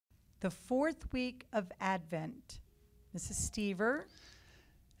the fourth week of Advent. Mrs. Stever.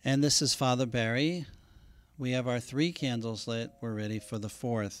 And this is Father Barry. We have our 3 candles lit. We're ready for the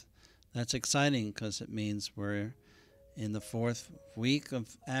 4th. That's exciting because it means we're in the 4th week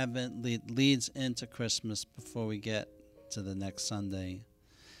of Advent, leads into Christmas before we get to the next Sunday.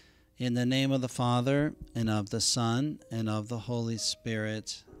 In the name of the Father, and of the Son, and of the Holy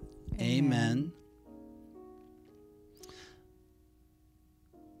Spirit. Amen.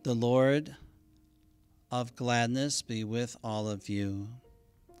 The Lord of gladness be with all of you.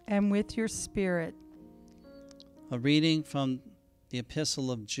 And with your spirit. A reading from the Epistle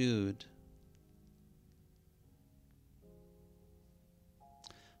of Jude.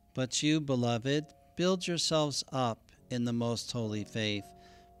 But you, beloved, build yourselves up in the most holy faith.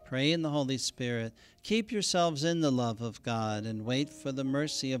 Pray in the Holy Spirit. Keep yourselves in the love of God, and wait for the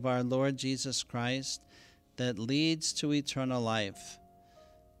mercy of our Lord Jesus Christ that leads to eternal life.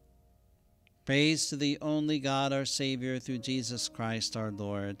 Praise to the only God, our Savior, through Jesus Christ our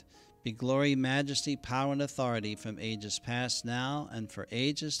Lord. Be glory, majesty, power, and authority from ages past, now, and for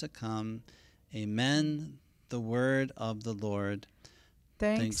ages to come. Amen. The word of the Lord.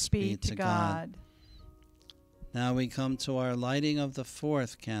 Thanks be to God. Now we come to our lighting of the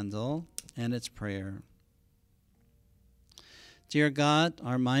 4th candle, and its prayer. Dear God,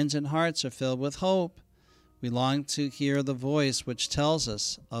 our minds and hearts are filled with hope. We long to hear the voice which tells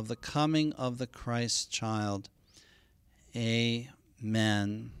us of the coming of the Christ child.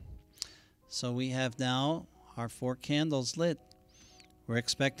 Amen. So we have now our 4 candles lit. We're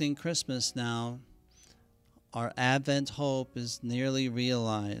expecting Christmas now. Our Advent hope is nearly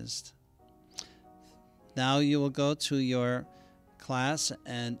realized. Now you will go to your class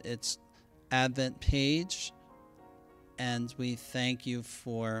and its Advent page, and we thank you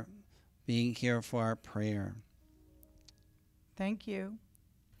for being here for our prayer. Thank you.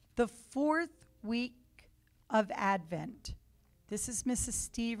 The 4th week of Advent. This is Mrs.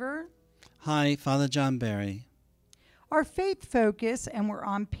 Stever. Hi, Father John Barry. Our faith focus, and we're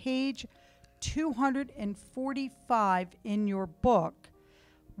on page 245 in your book.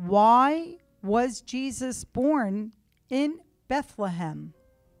 Why was Jesus born in Bethlehem?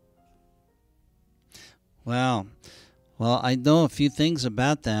 Well, I know a few things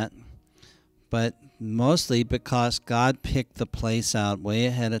about that, but mostly because God picked the place out way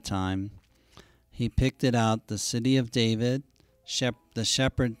ahead of time. He picked it out, the city of David, the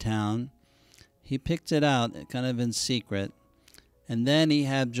shepherd town. He picked it out kind of in secret. And then he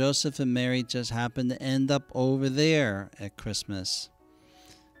had Joseph and Mary just happen to end up over there at Christmas.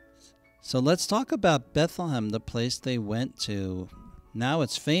 So let's talk about Bethlehem, the place they went to. Now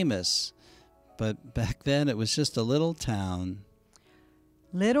it's famous, but back then it was just a little town.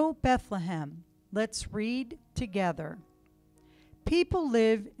 Little Bethlehem. Let's read together. People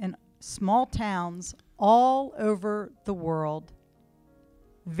live in small towns all over the world.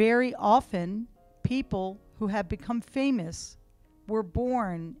 Very often, people who have become famous were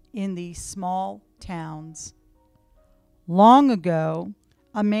born in these small towns. Long ago,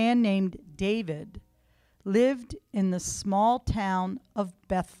 a man named David lived in the small town of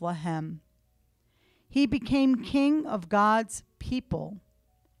Bethlehem. He became king of God's people.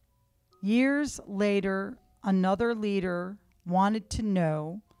 Years later, another leader wanted to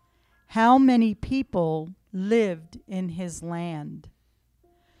know how many people lived in his land.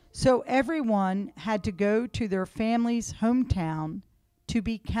 So everyone had to go to their family's hometown to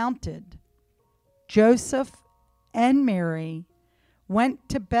be counted. Joseph and Mary went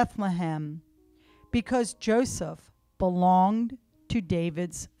to Bethlehem because Joseph belonged to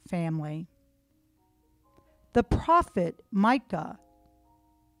David's family. The prophet Micah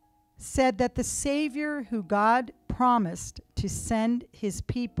said that the Savior who God promised to send his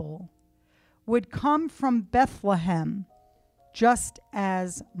people would come from Bethlehem, just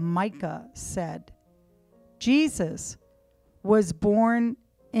as Micah said. Jesus was born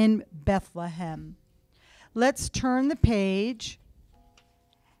in Bethlehem. Let's turn the page,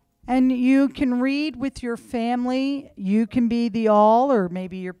 and you can read with your family. You can be the all, or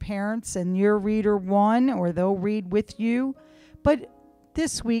maybe your parents and your reader one, or they'll read with you. But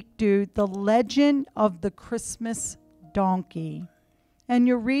this week, do The Legend of the Christmas Donkey. And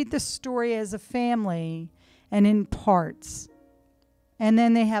you'll read the story as a family and in parts. And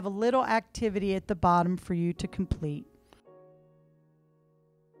then they have a little activity at the bottom for you to complete.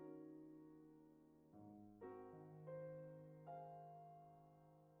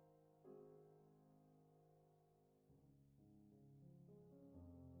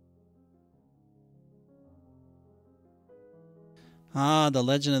 The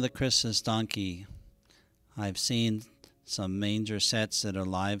Legend of the Christmas Donkey. I've seen some manger sets that are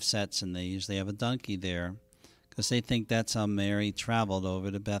live sets, and they usually have a donkey there because they think that's how Mary traveled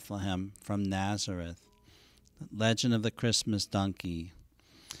over to Bethlehem from Nazareth. Legend of the Christmas Donkey.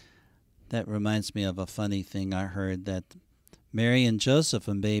 That reminds me of a funny thing I heard, that Mary and Joseph,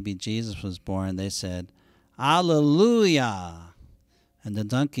 when baby Jesus was born, they said, Alleluia. And the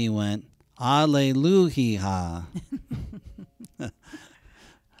donkey went, Alleluia. All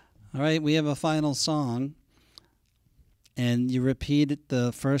right, we have a final song. And you repeat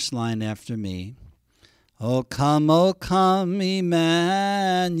the first line after me. O come, Emmanuel.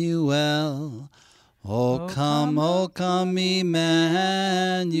 O come,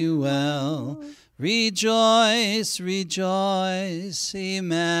 Emmanuel. Rejoice, rejoice, Emmanuel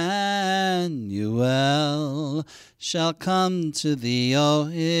shall come to thee, O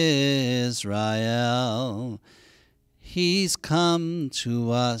Israel. He's come to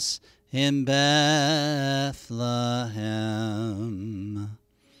us in Bethlehem.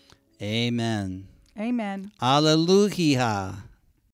 Amen. Amen. Alleluia.